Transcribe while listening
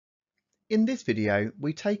In this video,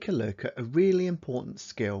 we take a look at a really important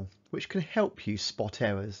skill which can help you spot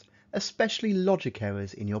errors, especially logic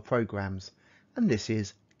errors in your programs, and this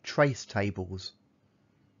is trace tables.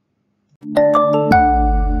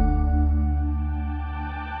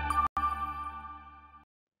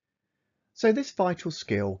 So this vital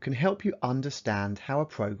skill can help you understand how a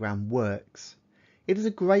program works. It is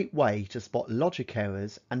a great way to spot logic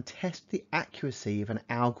errors and test the accuracy of an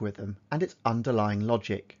algorithm and its underlying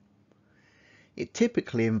logic. It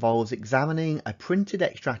typically involves examining a printed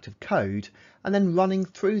extract of code and then running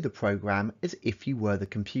through the program as if you were the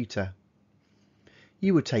computer.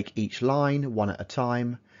 You would take each line one at a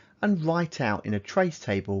time and write out in a trace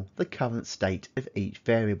table the current state of each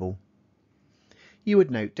variable. You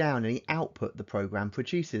would note down any output the program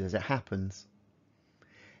produces as it happens.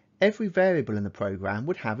 Every variable in the program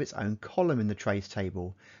would have its own column in the trace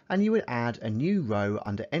table, and you would add a new row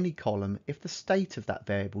under any column if the state of that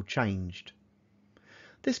variable changed.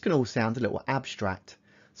 This can all sound a little abstract,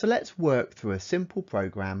 so let's work through a simple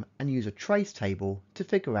program and use a trace table to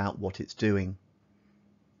figure out what it's doing.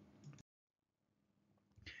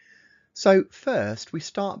 So first, we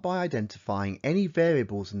start by identifying any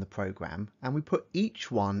variables in the program, and we put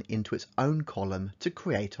each one into its own column to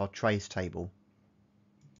create our trace table.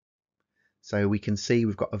 So we can see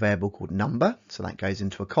we've got a variable called number, so that goes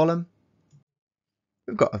into a column.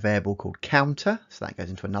 We've got a variable called counter, so that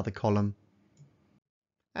goes into another column.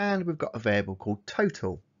 And we've got a variable called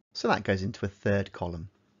total, so that goes into a third column.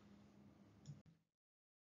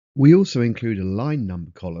 We also include a line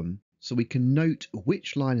number column so we can note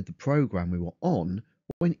which line of the program we were on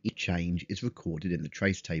when each change is recorded in the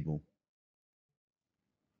trace table.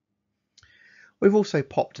 We've also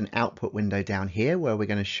popped an output window down here where we're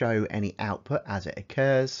going to show any output as it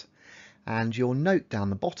occurs. And you'll note down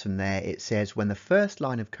the bottom there it says when the first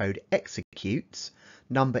line of code executes,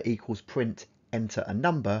 number equals print, enter a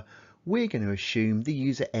number, we're going to assume the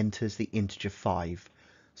user enters the integer 5.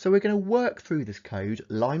 So we're going to work through this code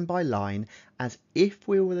line by line as if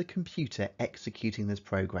we were the computer executing this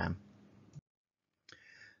program.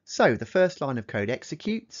 So the first line of code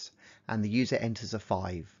executes and the user enters a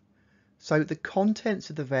 5. So the contents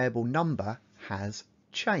of the variable number has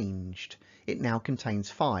changed. It now contains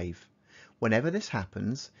 5. Whenever this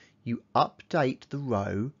happens, you update the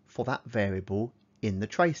row for that variable in the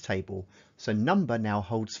trace table. So number now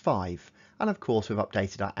holds 5, and of course we've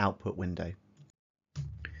updated our output window.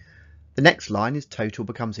 The next line is total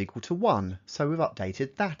becomes equal to 1, so we've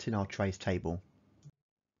updated that in our trace table.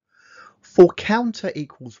 For counter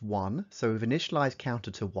equals 1, so we've initialized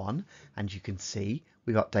counter to 1, and you can see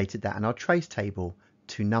we've updated that in our trace table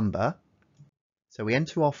to number. So we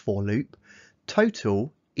enter our for loop.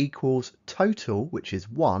 Total equals total, which is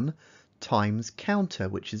 1, times counter,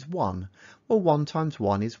 which is 1. Well, 1 times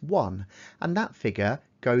 1 is 1, and that figure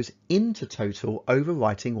goes into total,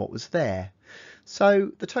 overwriting what was there.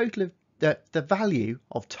 So the total of the value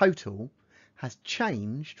of total has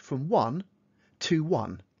changed from 1 to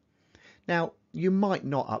 1. Now, you might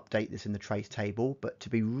not update this in the trace table, but to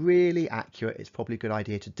be really accurate, it's probably a good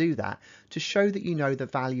idea to do that to show that you know the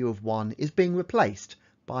value of 1 is being replaced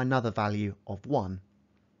by another value of 1.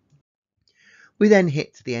 We then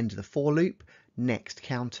hit the end of the for loop, next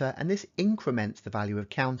counter, and this increments the value of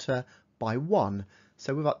counter by 1.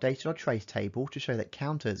 So we've updated our trace table to show that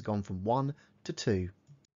counter has gone from 1 to 2.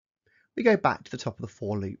 We go back to the top of the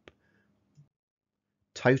for loop.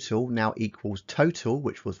 Total now equals total,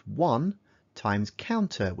 which was 1, times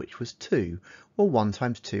counter, which was 2. Well, 1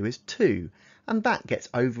 times 2 is 2, and that gets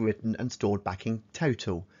overwritten and stored back in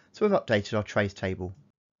total. So we've updated our trace table.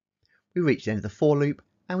 We reach the end of the for loop,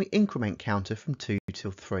 and we increment counter from 2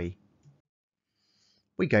 till 3.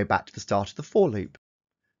 We go back to the start of the for loop.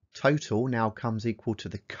 Total now comes equal to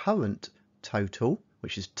the current total,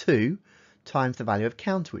 which is 2, times the value of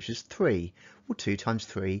counter, which is 3. Well, 2 times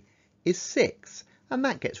 3 is 6, and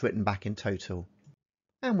that gets written back in total.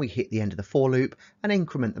 And we hit the end of the for loop and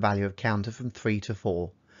increment the value of counter from 3 to 4.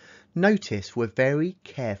 Notice we're very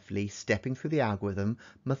carefully stepping through the algorithm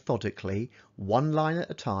methodically, one line at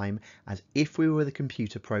a time, as if we were the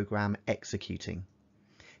computer program executing.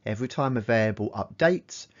 Every time a variable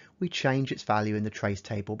updates, we change its value in the trace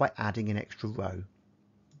table by adding an extra row.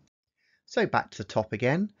 So back to the top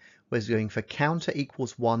again, we're going for counter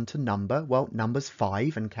equals 1 to number. Well, number's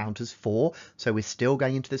 5 and counter's 4, so we're still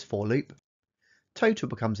going into this for loop. Total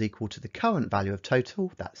becomes equal to the current value of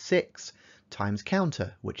total, that's 6, times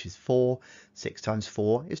counter, which is 4. 6 times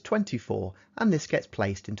 4 is 24, and this gets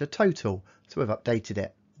placed into total, so we've updated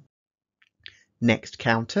it. Next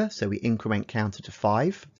counter, so we increment counter to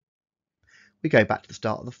 5. We go back to the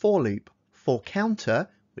start of the for loop. For counter,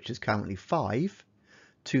 which is currently 5,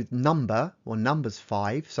 to number, or numbers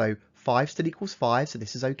 5, so 5 still equals 5, so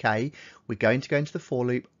this is okay. We're going to go into the for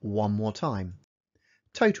loop one more time.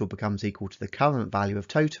 Total becomes equal to the current value of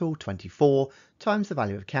total, 24, times the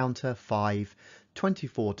value of counter, 5.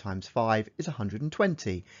 24 times 5 is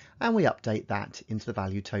 120, and we update that into the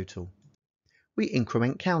value total. We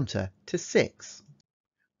increment counter to 6.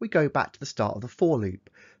 We go back to the start of the for loop.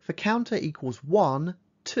 For counter equals 1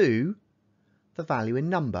 to the value in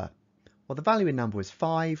number. Well, the value in number is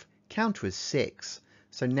 5, counter is 6,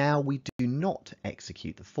 so now we do not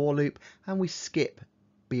execute the for loop and we skip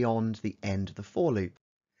beyond the end of the for loop.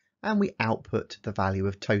 And we output the value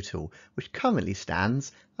of total, which currently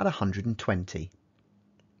stands at 120.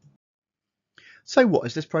 So what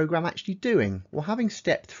is this program actually doing? Well, having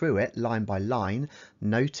stepped through it line by line,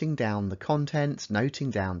 noting down the contents, noting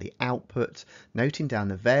down the output, noting down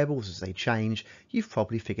the variables as they change, you've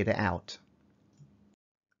probably figured it out.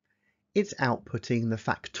 It's outputting the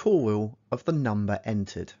factorial of the number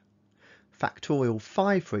entered. Factorial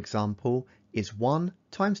 5, for example, is 1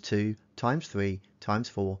 times 2 times 3 times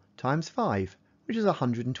 4 times 5, which is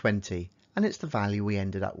 120, and it's the value we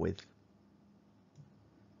ended up with.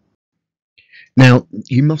 Now,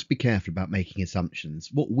 you must be careful about making assumptions.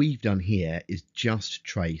 What we've done here is just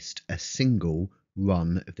traced a single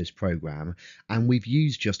run of this program, and we've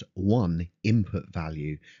used just one input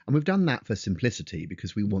value. And we've done that for simplicity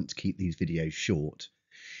because we want to keep these videos short.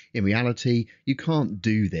 In reality, you can't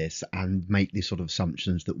do this and make the sort of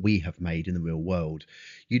assumptions that we have made in the real world.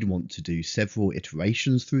 You'd want to do several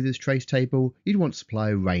iterations through this trace table. You'd want to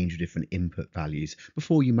supply a range of different input values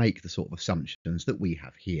before you make the sort of assumptions that we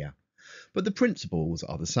have here. But the principles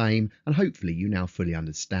are the same, and hopefully you now fully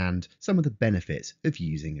understand some of the benefits of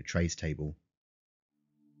using a trace table.